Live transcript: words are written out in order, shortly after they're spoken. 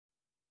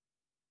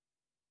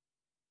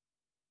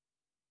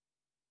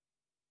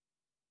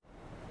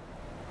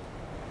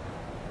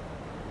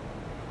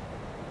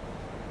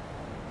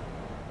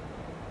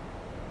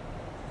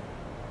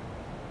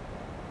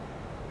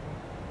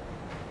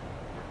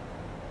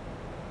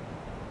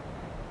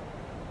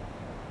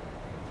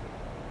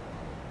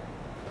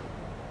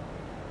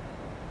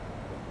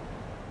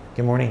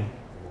Good morning.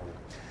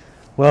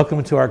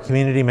 Welcome to our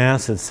community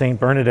mass at St.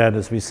 Bernadette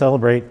as we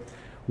celebrate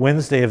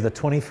Wednesday of the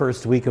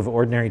 21st week of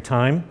Ordinary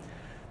Time.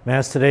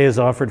 Mass today is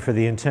offered for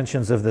the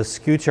intentions of the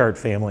Scuchart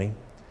family. In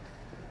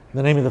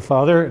the name of the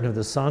Father, and of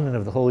the Son, and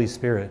of the Holy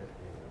Spirit.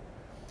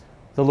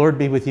 The Lord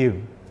be with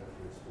you.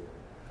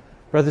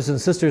 Brothers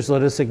and sisters,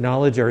 let us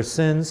acknowledge our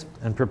sins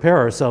and prepare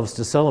ourselves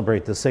to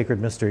celebrate the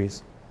sacred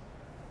mysteries.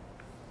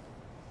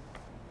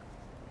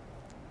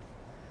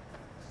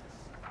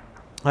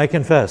 I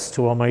confess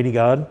to Almighty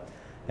God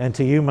and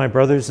to you, my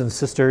brothers and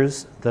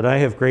sisters, that I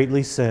have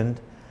greatly sinned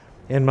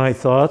in my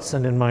thoughts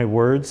and in my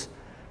words,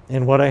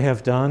 in what I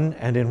have done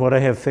and in what I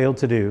have failed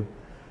to do,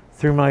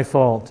 through my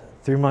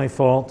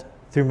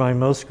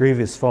most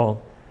grievous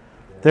fault.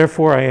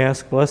 Therefore I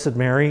ask Blessed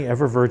Mary,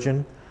 ever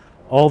Virgin,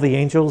 all the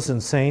angels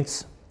and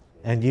saints,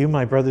 and you,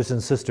 my brothers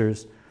and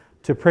sisters,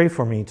 to pray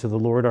for me to the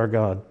Lord our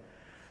God.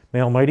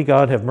 May Almighty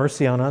God have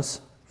mercy on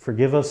us,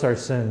 forgive us our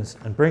sins,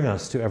 and bring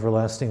us to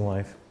everlasting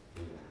life.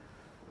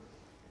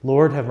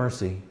 Lord, have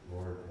mercy.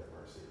 Lord,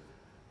 have mercy.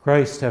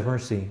 Christ, have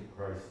mercy.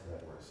 Christ,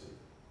 have mercy.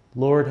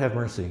 Lord, have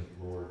mercy.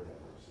 Lord, have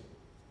mercy.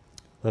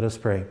 Let us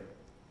pray.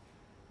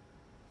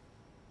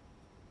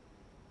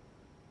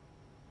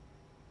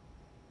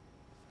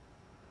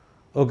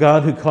 O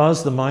God, who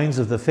caused the minds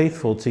of the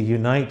faithful to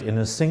unite in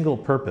a single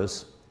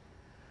purpose,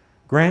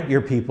 grant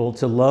your people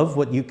to love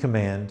what you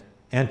command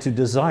and to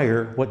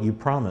desire what you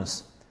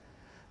promise,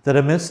 that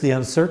amidst the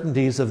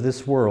uncertainties of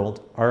this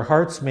world, our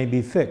hearts may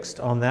be fixed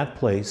on that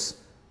place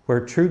where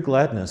true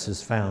gladness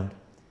is found.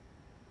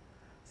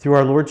 Through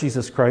our Lord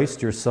Jesus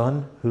Christ, your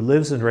Son, who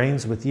lives and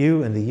reigns with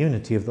you in the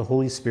unity of the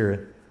Holy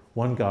Spirit,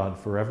 one God,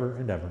 forever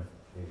and ever.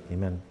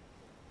 Amen.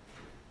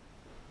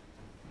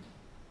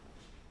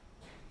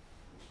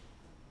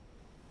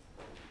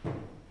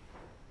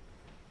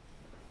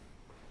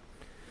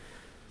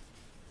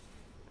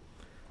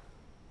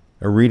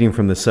 A reading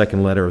from the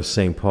second letter of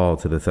St. Paul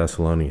to the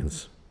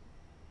Thessalonians.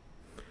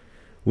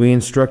 We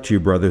instruct you,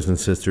 brothers and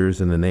sisters,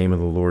 in the name of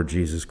the Lord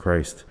Jesus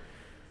Christ,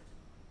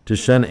 to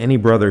shun any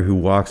brother who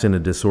walks in a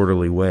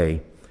disorderly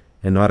way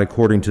and not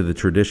according to the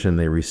tradition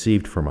they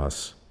received from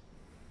us.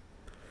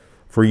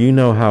 For you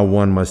know how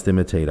one must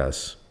imitate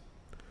us.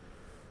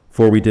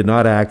 For we did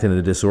not act in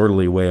a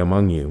disorderly way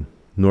among you,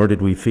 nor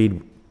did we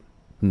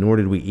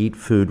eat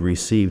food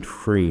received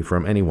free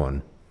from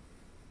anyone.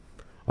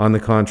 On the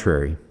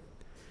contrary,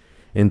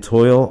 in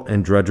toil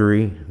and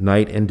drudgery,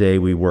 night and day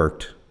we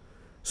worked,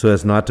 so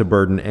as not to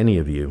burden any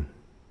of you.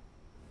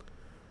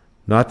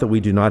 Not that we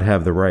do not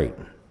have the right.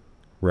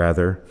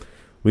 Rather,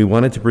 we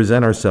wanted to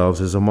present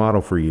ourselves as a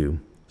model for you,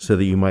 so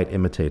that you might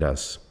imitate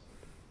us.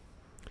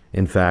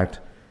 In fact,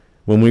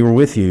 when we were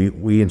with you,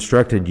 we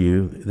instructed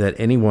you that if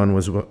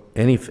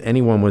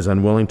anyone was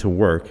unwilling to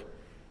work,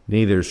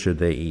 neither should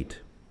they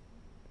eat.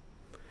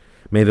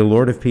 May the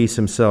Lord of peace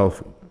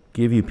himself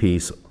give you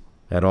peace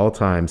at all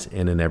times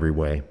and in every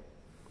way.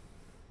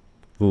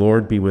 The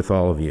Lord be with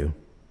all of you.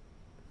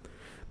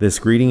 This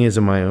greeting is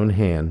in my own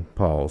hand,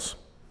 Paul's.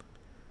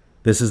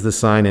 This is the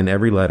sign in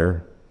every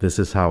letter. This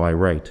is how I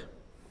write.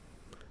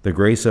 The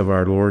grace of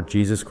our Lord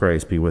Jesus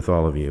Christ be with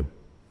all of you.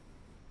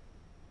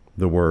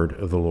 The word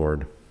of the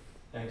Lord.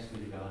 Thanks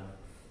be to God.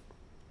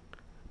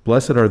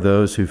 Blessed are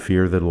those who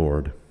fear the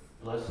Lord.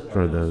 Blessed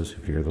are those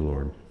who fear the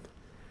Lord.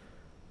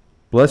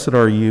 Blessed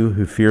are you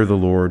who fear the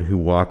Lord, who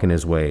walk in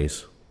his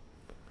ways.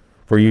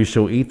 For you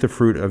shall eat the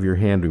fruit of your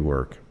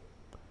handiwork.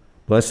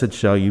 Blessed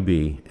shall you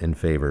be and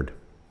favored.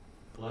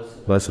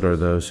 Blessed are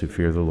those who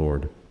fear the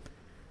Lord.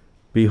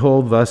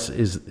 Behold, thus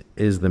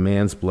is the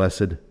man's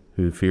blessed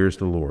who fears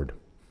the Lord.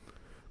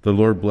 The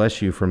Lord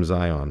bless you from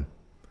Zion.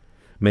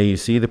 May you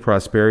see the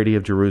prosperity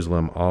of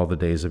Jerusalem all the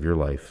days of your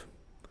life.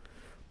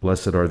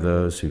 Blessed are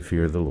those who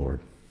fear the Lord.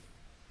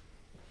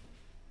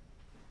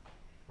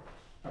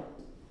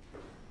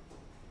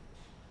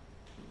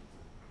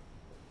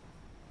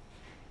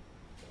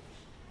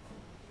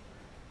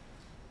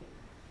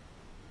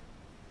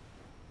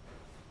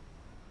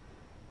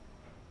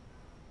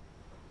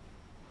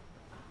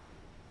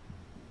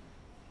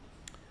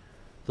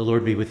 The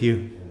Lord be with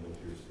you.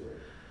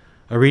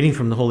 A reading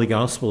from the Holy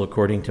Gospel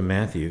according to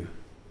Matthew.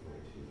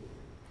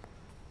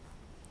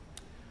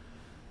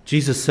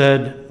 Jesus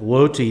said,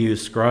 "Woe to you,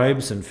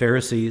 scribes and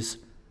Pharisees!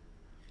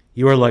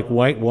 You are like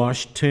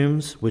whitewashed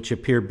tombs, which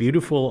appear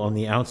beautiful on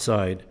the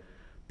outside,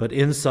 but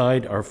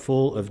inside are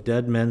full of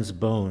dead men's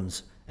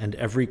bones and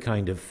every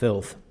kind of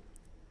filth.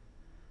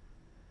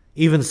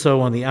 Even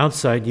so, on the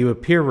outside you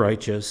appear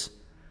righteous,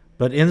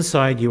 but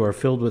inside you are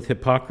filled with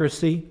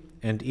hypocrisy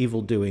and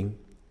evil doing.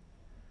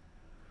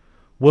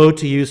 Woe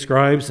to you,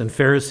 scribes and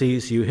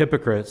Pharisees, you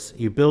hypocrites!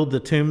 You build the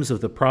tombs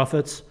of the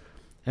prophets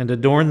and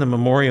adorn the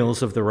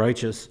memorials of the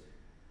righteous.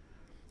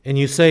 And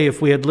you say,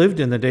 if we had lived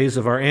in the days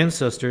of our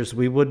ancestors,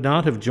 we would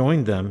not have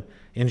joined them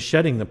in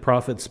shedding the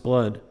prophets'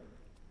 blood.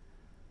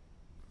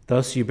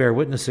 Thus you bear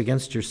witness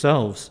against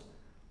yourselves,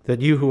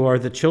 that you who are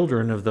the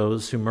children of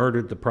those who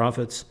murdered the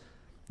prophets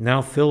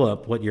now fill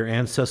up what your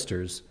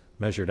ancestors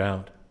measured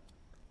out."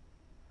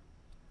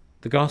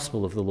 The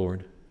Gospel of the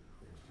Lord.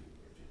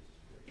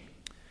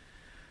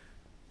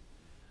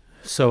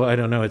 So I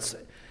don't know, it's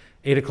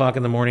 8 o'clock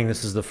in the morning.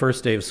 This is the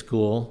first day of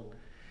school.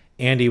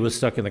 Andy was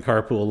stuck in the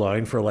carpool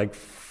line for like,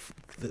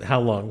 how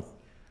long?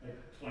 Like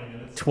 20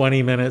 minutes.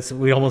 20 minutes.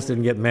 We almost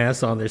didn't get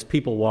mass on. There's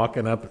people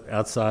walking up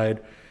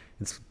outside.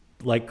 It's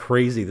like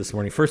crazy this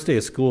morning. First day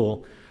of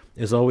school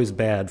is always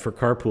bad for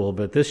carpool,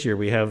 but this year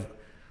we have,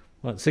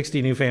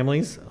 60 new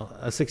families?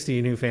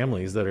 60 new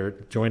families that are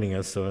joining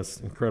us, so it's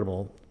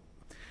incredible.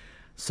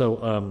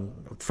 So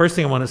first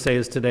thing I want to say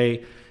is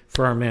today,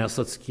 for our Mass,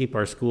 let's keep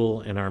our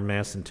school and our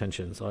Mass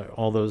intentions.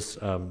 All those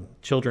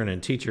children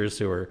and teachers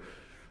who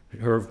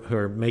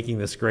are making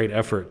this great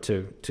effort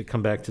to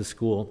come back to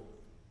school.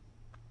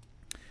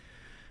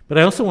 But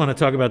I also want to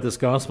talk about this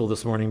gospel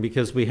this morning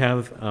because we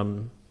have,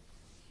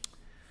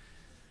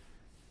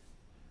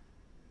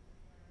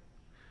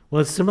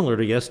 well, it's similar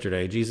to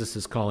yesterday. Jesus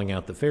is calling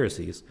out the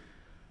Pharisees.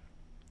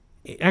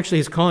 Actually,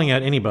 he's calling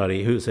out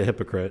anybody who's a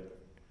hypocrite.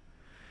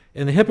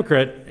 And the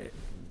hypocrite,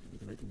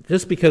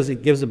 just because he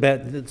gives a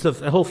bad, so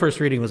the whole first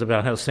reading was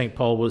about how St.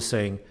 Paul was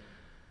saying,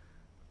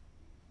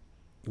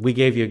 we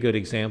gave you a good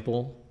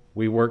example,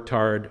 we worked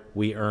hard,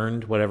 we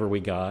earned whatever we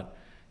got,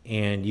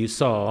 and you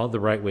saw the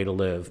right way to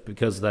live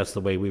because that's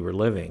the way we were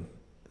living.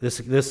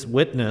 This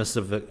witness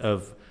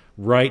of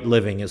right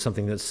living is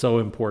something that's so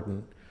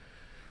important.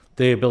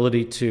 The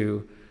ability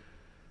to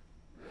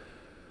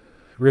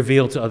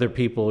reveal to other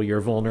people your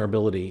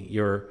vulnerability,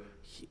 your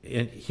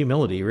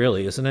humility,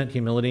 really, isn't it?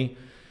 Humility.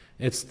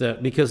 It's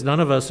because none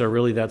of us are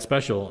really that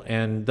special,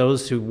 and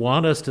those who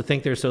want us to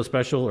think they're so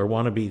special or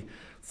want to be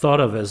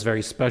thought of as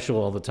very special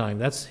all the time,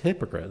 that's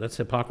hypocrite. That's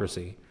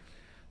hypocrisy.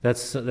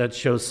 That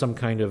shows some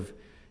kind of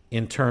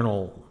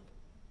internal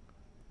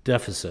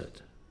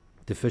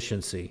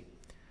deficiency.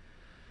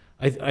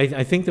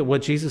 I think that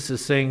what Jesus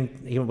is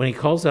saying, when he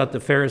calls out the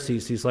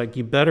Pharisees, he's like,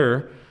 you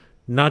better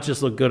not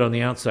just look good on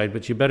the outside,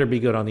 but you better be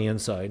good on the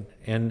inside.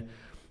 And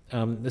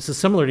this is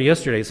similar to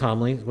yesterday's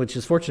homily, which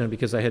is fortunate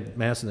because I had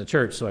Mass in the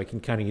church, so I can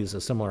kind of use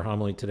a similar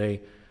homily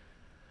today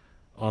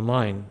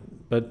online.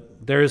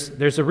 But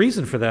there's a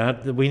reason for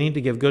that we need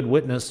to give good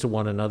witness to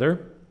one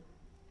another.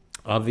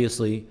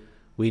 Obviously,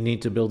 we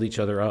need to build each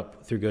other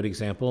up through good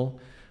example.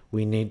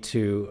 We need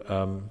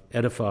to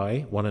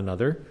edify one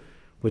another,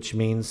 which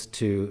means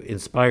to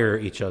inspire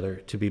each other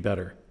to be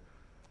better.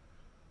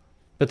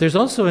 But there's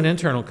also an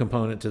internal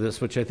component to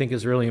this, which I think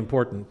is really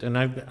important. And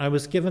I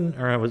was given,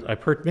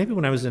 maybe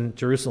when I was in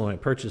Jerusalem, I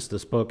purchased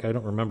this book. I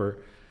don't remember.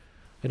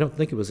 I don't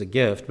think it was a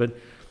gift, but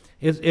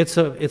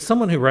it's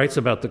someone who writes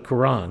about the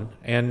Quran,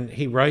 and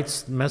he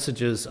writes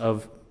messages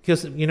of,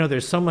 because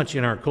there's so much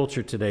in our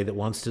culture today that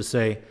wants to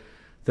say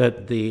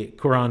that the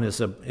Quran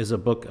is a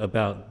book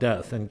about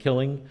death and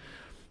killing.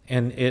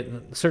 And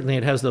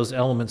it has those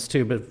elements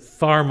too, but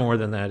far more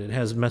than that. It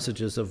has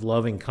messages of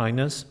loving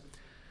kindness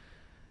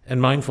and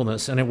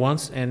mindfulness.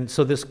 And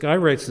so this guy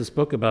writes this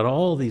book about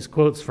all these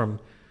quotes from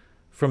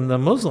the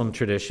Muslim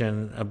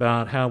tradition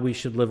about how we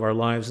should live our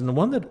lives. And the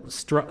one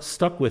that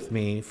stuck with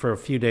me for a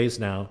few days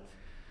now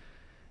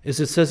is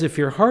it says, if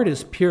your heart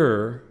is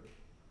pure,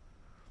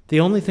 the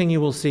only thing you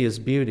will see is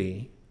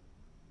beauty.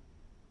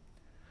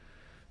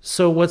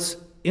 So what's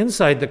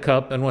inside the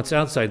cup and what's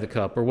outside the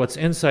cup, or what's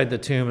inside the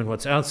tomb and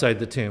what's outside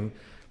the tomb,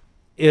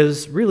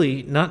 is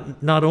really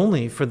not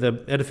only for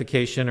the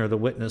edification or the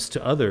witness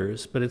to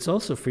others, but it's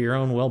also for your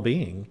own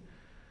well-being,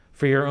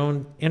 for your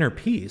own inner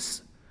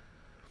peace.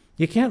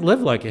 You can't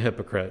live like a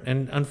hypocrite.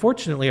 And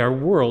unfortunately, our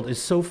world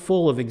is so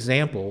full of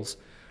examples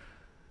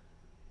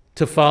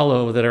to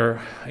follow that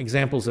are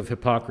examples of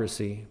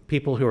hypocrisy.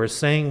 People who are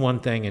saying one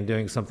thing and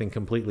doing something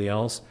completely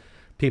else.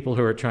 People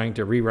who are trying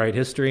to rewrite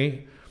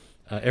history.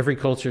 Every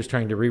culture is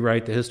trying to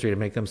rewrite the history to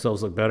make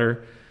themselves look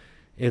better.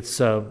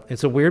 It's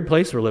a weird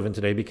place we're living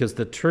today because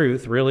the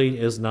truth really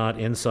is not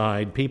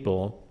inside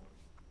people.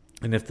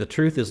 And if the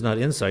truth is not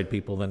inside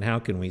people, then how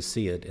can we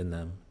see it in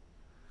them?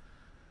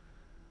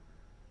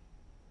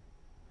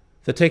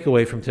 The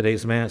takeaway from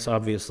today's Mass,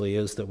 obviously,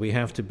 is that we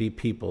have to be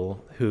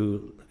people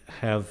who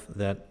have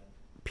that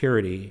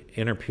purity,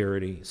 inner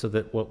purity, so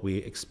that what we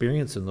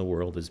experience in the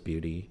world is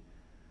beauty,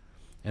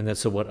 and that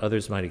so what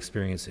others might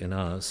experience in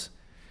us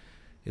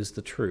is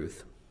the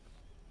truth.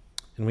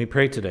 And we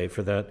pray today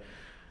for that,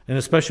 in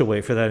a special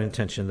way, for that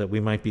intention, that we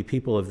might be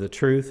people of the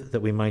truth, that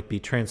we might be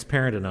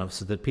transparent enough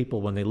so that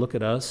people, when they look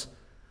at us,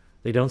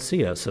 they don't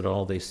see us at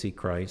all, they see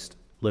Christ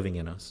living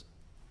in us.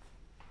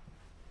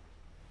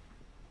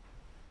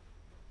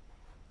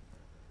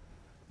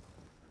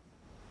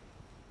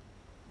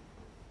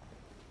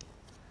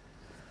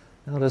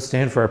 Now let us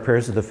stand for our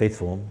prayers of the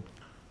faithful.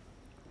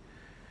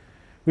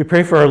 We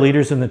pray for our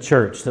leaders in the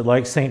church, that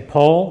like St.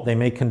 Paul, they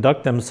may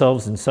conduct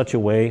themselves in such a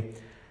way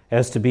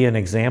as to be an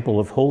example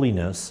of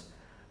holiness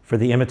for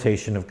the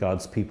imitation of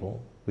God's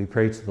people. We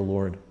pray to the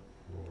Lord.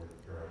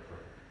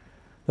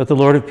 That the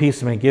Lord of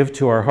peace may give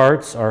to our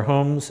hearts, our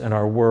homes, and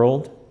our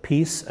world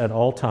peace at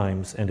all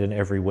times and in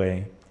every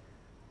way.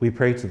 We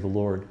pray to the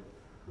Lord.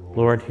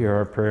 Lord, hear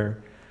our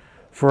prayer.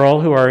 For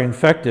all who are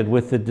infected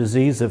with the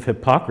disease of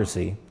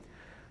hypocrisy,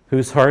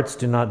 whose hearts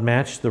do not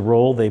match the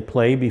role they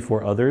play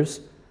before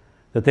others,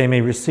 that they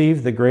may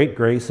receive the great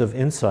grace of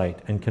insight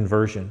and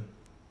conversion.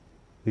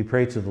 We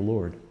pray to the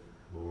Lord.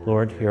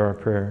 Lord, hear our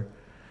prayer.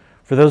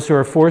 For those who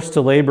are forced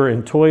to labor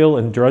in toil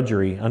and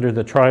drudgery under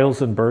the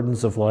trials and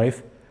burdens of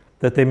life,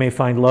 that they may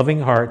find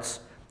loving hearts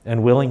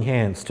and willing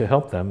hands to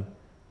help them,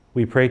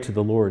 we pray to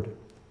the Lord.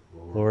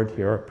 Lord,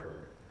 hear our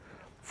prayer.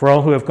 For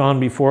all who have gone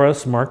before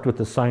us, marked with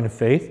the sign of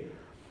faith,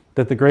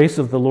 that the grace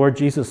of the Lord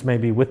Jesus may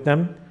be with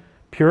them,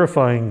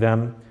 purifying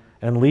them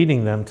and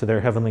leading them to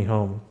their heavenly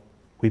home,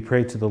 we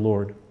pray to the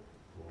Lord.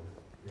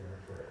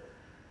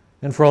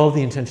 And for all of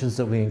the intentions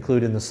that we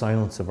include in the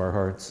silence of our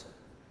hearts.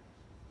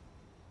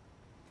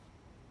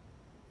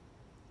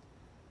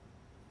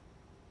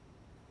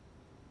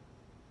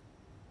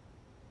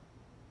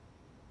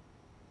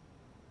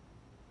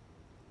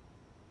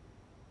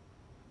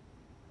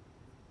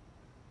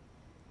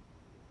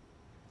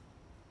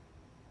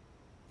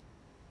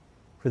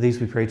 For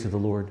these we pray to the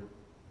Lord.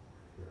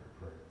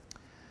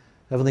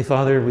 Heavenly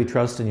Father, we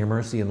trust in your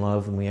mercy and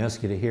love, and we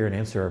ask you to hear and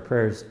answer our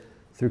prayers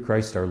through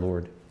Christ our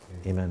Lord.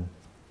 Amen.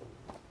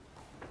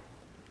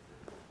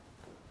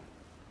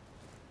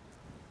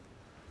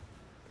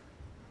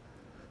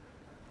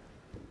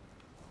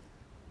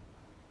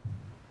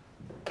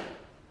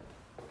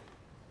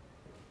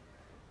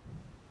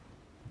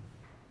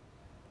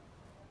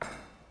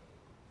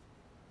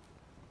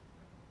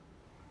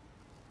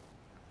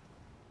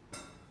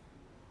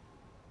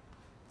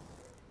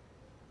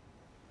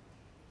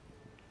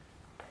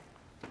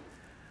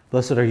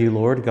 Blessed are you,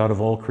 Lord, God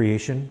of all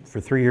creation, for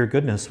through your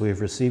goodness we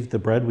have received the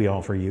bread we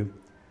offer you.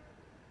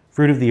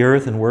 Fruit of the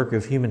earth and work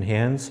of human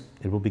hands,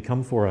 it will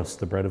become for us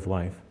the bread of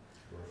life.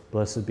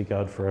 Blessed be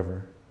God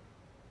forever.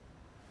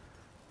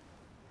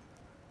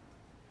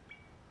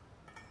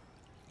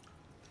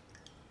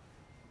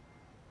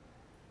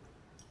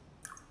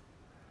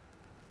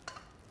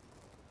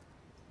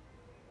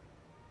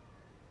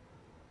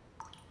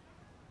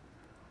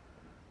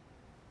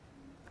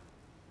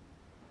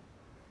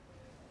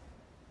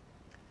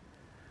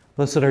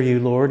 Blessed are you,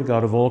 Lord,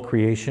 God of all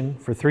creation,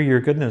 for through your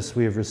goodness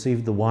we have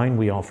received the wine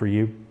we offer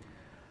you.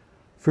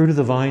 Fruit of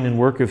the vine and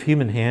work of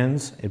human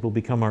hands, it will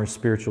become our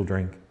spiritual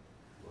drink.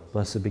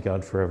 Blessed be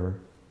God forever.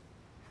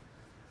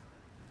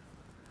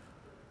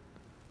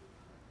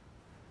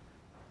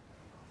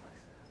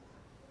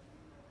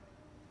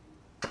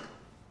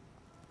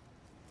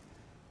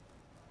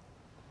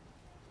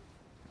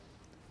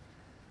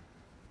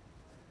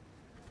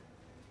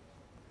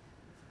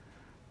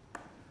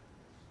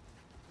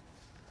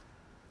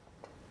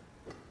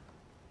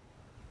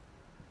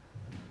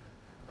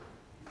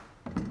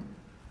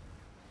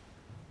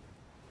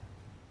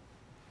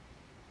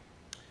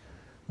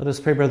 Let us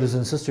pray, brothers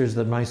and sisters,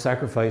 that my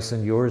sacrifice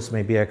and yours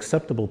may be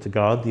acceptable to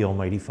God, the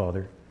Almighty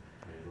Father.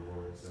 May the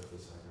Lord accept the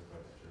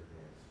sacrifice at your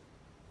hands.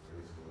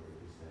 Praise the Lord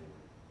of his name,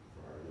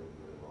 for our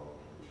good of all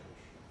the church.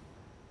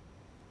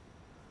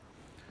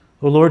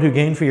 O Lord, who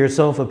gained for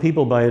yourself a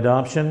people by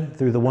adoption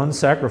through the one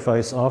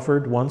sacrifice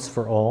offered once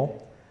for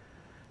all,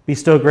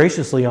 bestow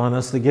graciously on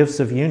us the gifts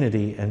of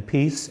unity and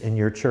peace in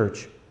your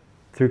church,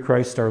 through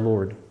Christ our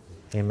Lord.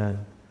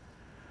 Amen.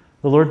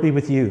 The Lord be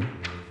with you.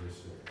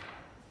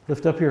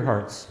 Lift up your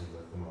hearts.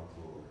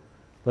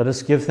 Let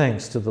us give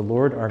thanks to the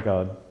Lord our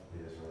God.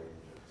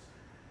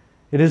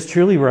 It is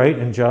truly right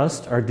and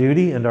just, our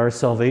duty and our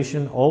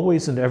salvation,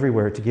 always and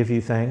everywhere to give you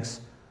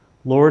thanks,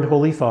 Lord,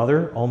 Holy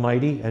Father,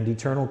 Almighty and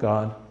eternal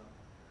God.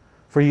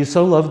 For you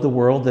so loved the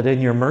world that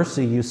in your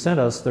mercy you sent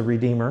us the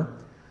Redeemer,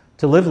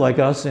 to live like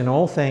us in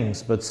all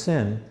things but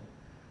sin,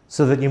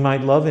 so that you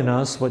might love in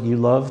us what you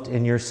loved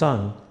in your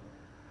Son,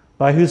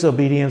 by whose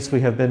obedience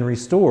we have been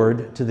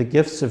restored to the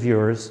gifts of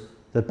yours,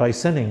 that by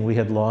sinning we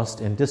had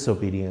lost in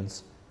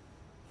disobedience.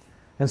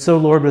 And so,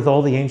 Lord, with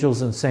all the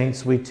angels and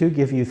saints, we too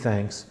give you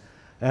thanks,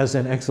 as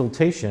in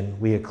exultation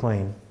we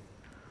acclaim.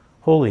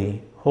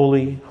 Holy,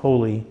 holy,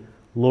 holy,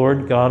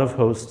 Lord God of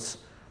hosts,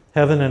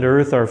 heaven and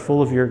earth are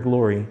full of your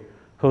glory.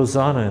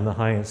 Hosanna in the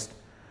highest.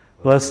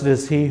 Blessed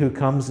is he who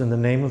comes in the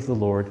name of the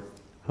Lord.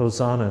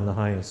 Hosanna in the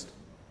highest.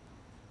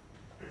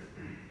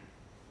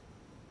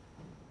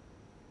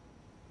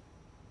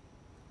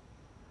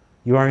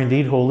 You are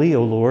indeed holy,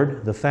 O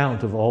Lord, the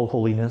fount of all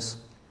holiness.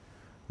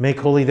 Make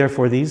holy,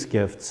 therefore, these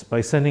gifts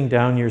by sending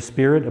down your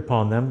Spirit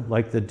upon them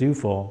like the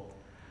dewfall,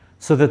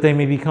 so that they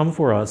may become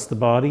for us the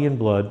body and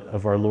blood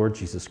of our Lord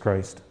Jesus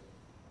Christ.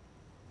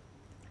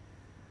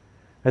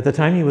 At the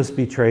time he was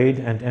betrayed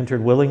and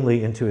entered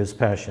willingly into his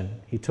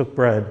passion, he took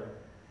bread,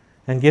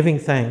 and giving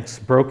thanks,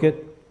 broke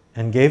it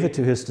and gave it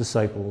to his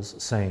disciples,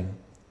 saying,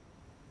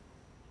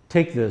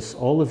 "Take this,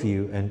 all of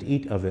you, and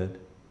eat of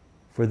it,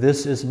 for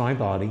this is my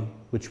body,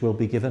 which will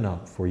be given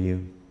up for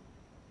you."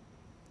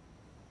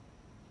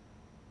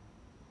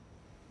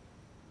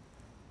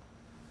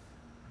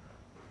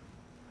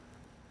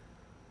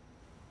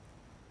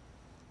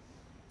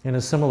 In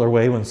a similar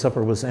way, when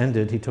supper was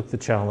ended, he took the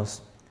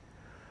chalice.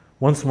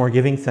 Once more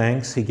giving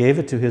thanks, he gave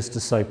it to his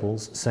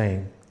disciples,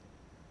 saying,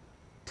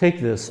 "Take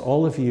this,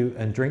 all of you,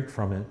 and drink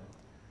from it,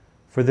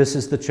 for this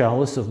is the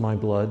chalice of my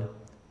blood,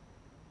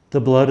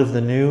 the blood of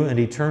the new and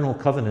eternal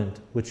covenant,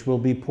 which will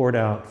be poured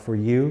out for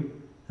you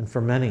and for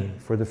many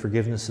for the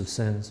forgiveness of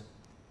sins.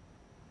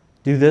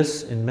 Do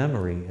this in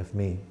memory of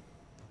me.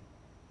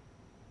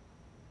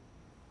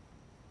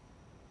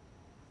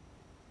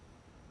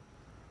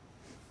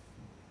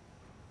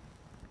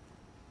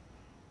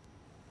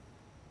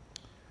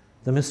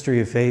 The mystery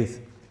of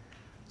faith.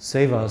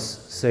 Save us,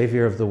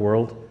 Savior of the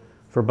world,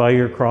 for by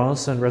your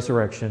cross and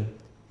resurrection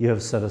you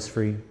have set us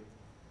free.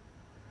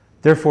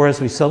 Therefore, as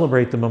we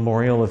celebrate the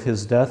memorial of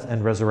his death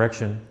and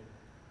resurrection,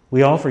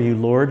 we offer you,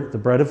 Lord, the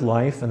bread of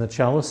life and the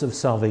chalice of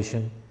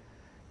salvation,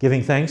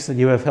 giving thanks that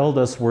you have held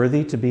us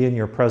worthy to be in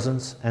your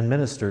presence and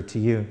minister to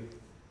you.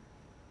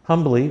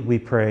 Humbly, we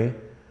pray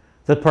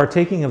that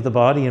partaking of the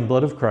body and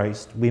blood of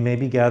Christ, we may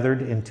be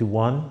gathered into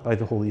one by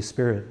the Holy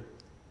Spirit.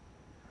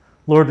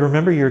 Lord,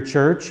 remember your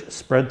church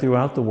spread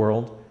throughout the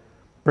world.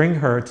 Bring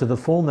her to the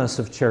fullness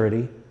of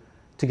charity,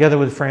 together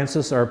with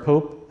Francis, our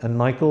Pope, and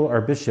Michael,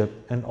 our Bishop,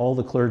 and all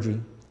the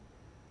clergy.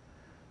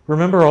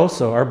 Remember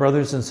also our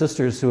brothers and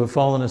sisters who have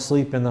fallen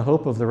asleep in the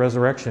hope of the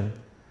resurrection,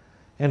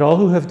 and all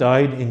who have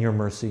died in your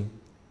mercy.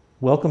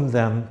 Welcome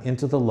them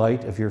into the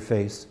light of your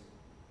face.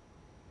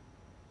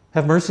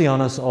 Have mercy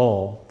on us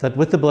all, that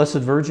with the Blessed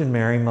Virgin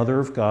Mary, Mother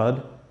of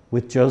God,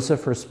 with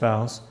Joseph, her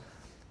spouse,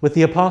 with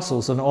the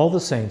apostles and all the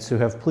saints who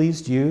have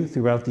pleased you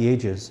throughout the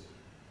ages,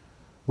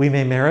 we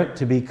may merit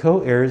to be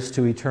co-heirs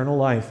to eternal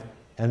life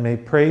and may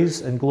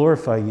praise and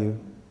glorify you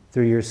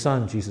through your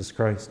Son, Jesus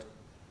Christ.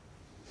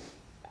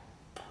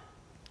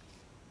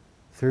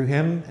 Through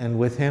him and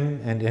with him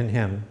and in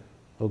him,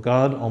 O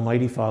God,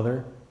 Almighty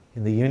Father,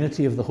 in the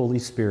unity of the Holy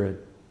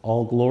Spirit,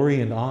 all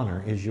glory and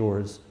honor is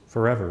yours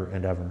forever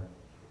and ever.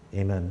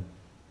 Amen.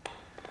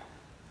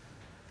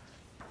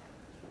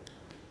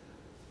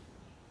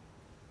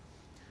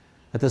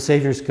 At the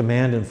Savior's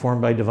command,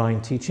 informed by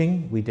divine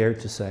teaching, we dare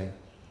to say,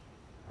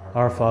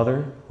 Our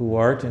Father, who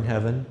art in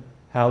heaven,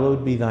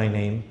 hallowed be thy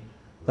name.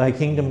 Thy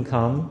kingdom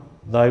come,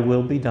 thy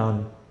will be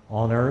done,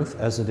 on earth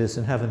as it is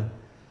in heaven.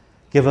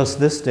 Give us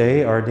this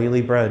day our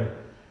daily bread,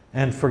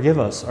 and forgive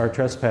us our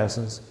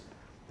trespasses,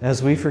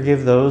 as we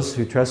forgive those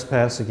who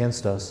trespass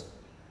against us.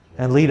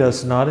 And lead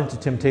us not into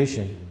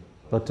temptation,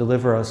 but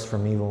deliver us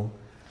from evil.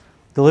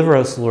 Deliver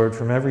us, Lord,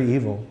 from every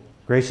evil.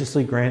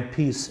 Graciously grant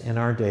peace in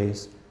our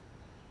days,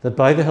 that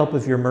by the help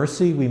of your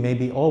mercy we may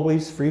be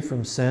always free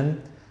from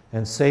sin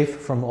and safe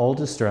from all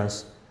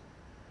distress,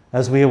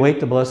 as we await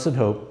the blessed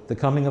hope, the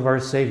coming of our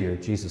Savior,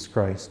 Jesus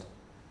Christ.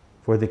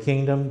 For the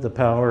kingdom, the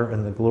power,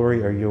 and the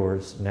glory are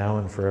yours, now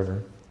and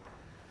forever.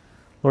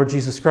 Lord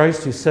Jesus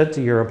Christ, who said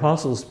to your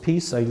apostles,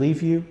 Peace I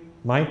leave you,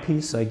 my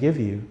peace I give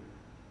you,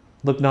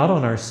 look not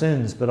on our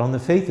sins, but on the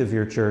faith of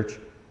your church,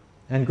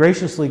 and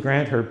graciously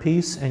grant her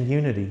peace and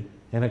unity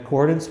in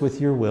accordance with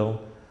your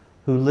will,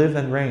 who live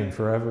and reign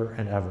forever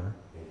and ever.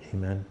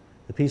 Amen.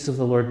 The peace of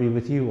the Lord be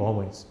with you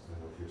always.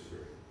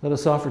 Let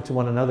us offer to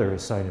one another a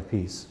sign of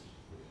peace.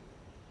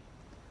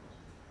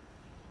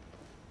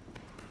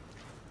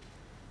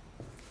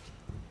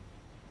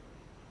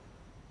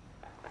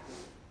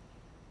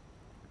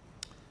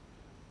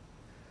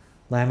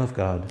 Lamb of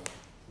God,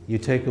 you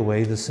take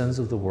away the sins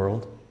of the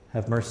world,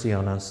 have mercy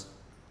on us.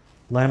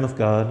 Lamb of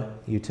God,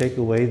 you take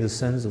away the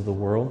sins of the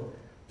world,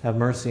 have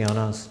mercy on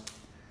us.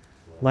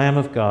 Lamb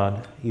of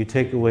God, you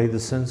take away the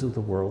sins of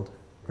the world,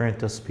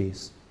 grant us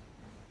peace.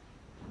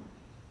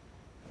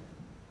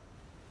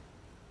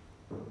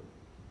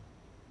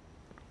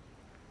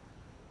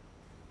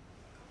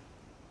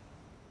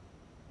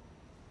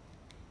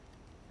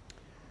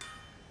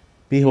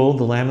 Behold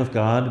the Lamb of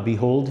God,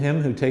 behold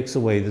him who takes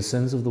away the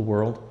sins of the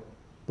world.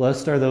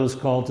 Blessed are those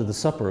called to the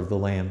supper of the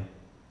Lamb.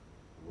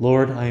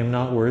 Lord, I am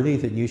not worthy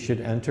that you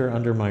should enter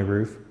under my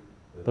roof,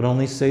 but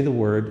only say the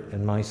word,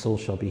 and my soul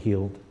shall be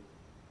healed.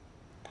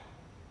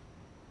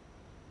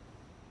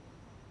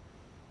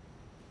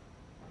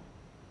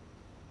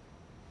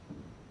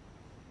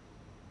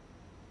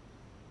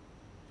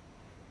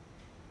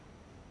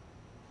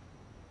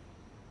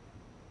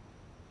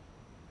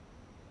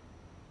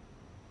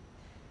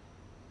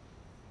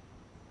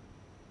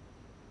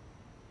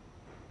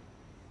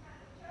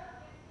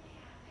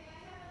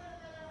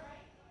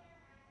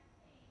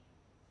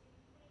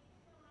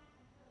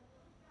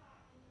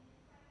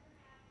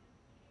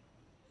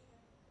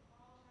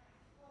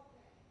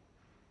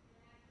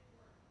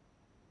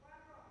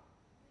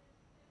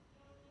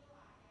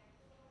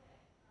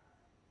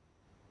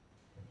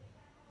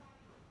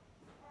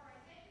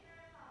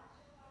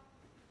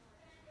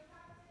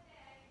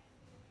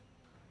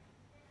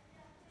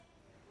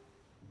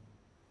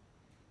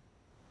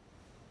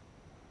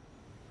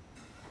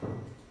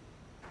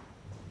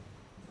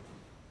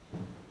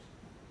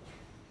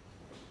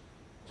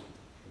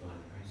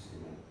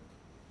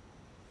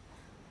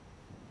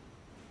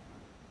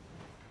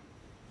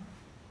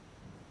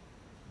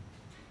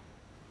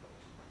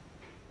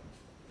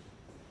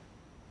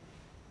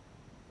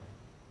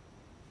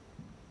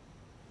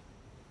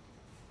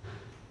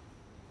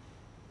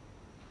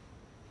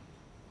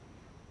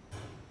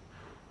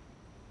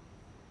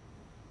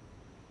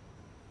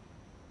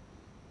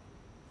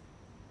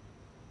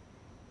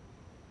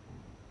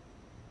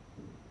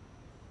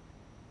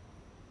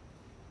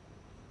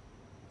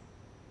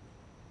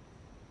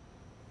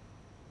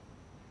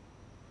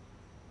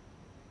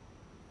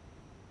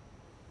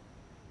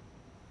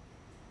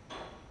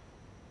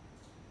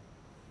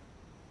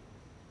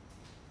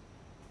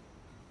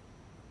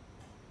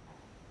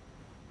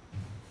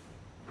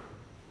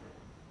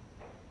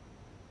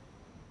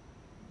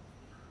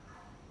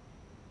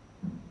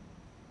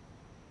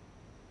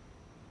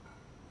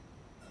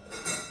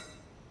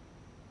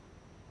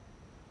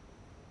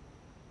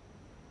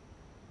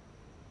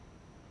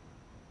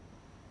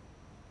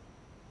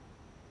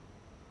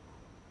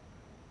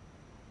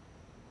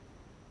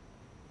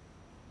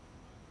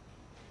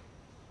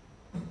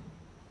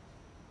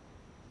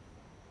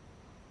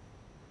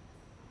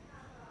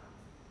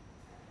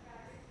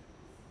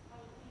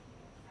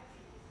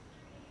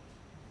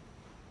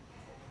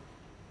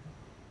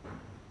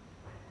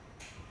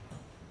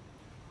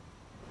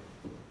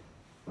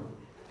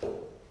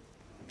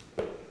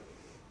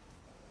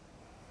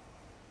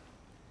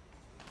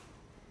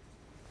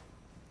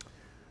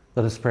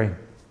 Let us pray.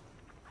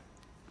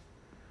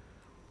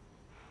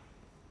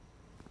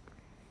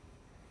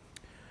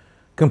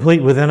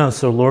 Complete within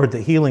us, O Lord,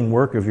 the healing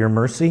work of your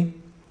mercy,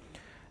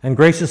 and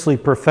graciously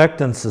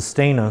perfect and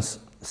sustain us,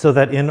 so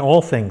that in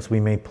all things we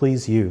may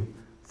please you,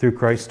 through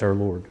Christ our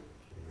Lord.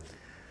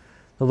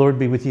 The Lord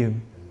be with you.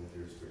 And with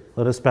your spirit.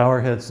 Let us bow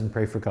our heads and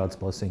pray for God's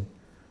blessing.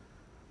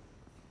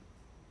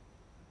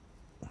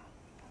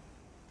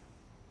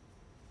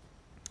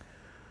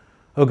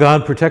 O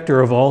God, protector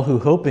of all who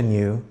hope in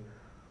you,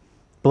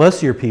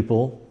 bless your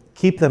people,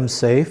 keep them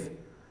safe,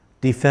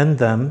 defend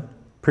them,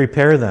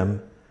 prepare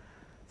them,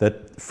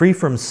 that free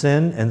from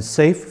sin and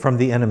safe from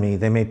the enemy,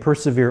 they may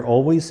persevere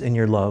always in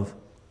your love,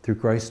 through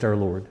Christ our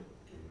Lord.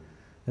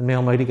 And may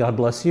Almighty God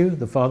bless you,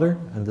 the Father,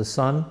 and the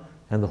Son,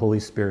 and the Holy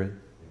Spirit.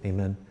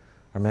 Amen.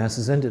 Our Mass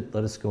is ended.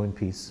 Let us go in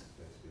peace.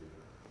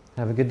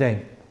 Have a good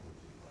day.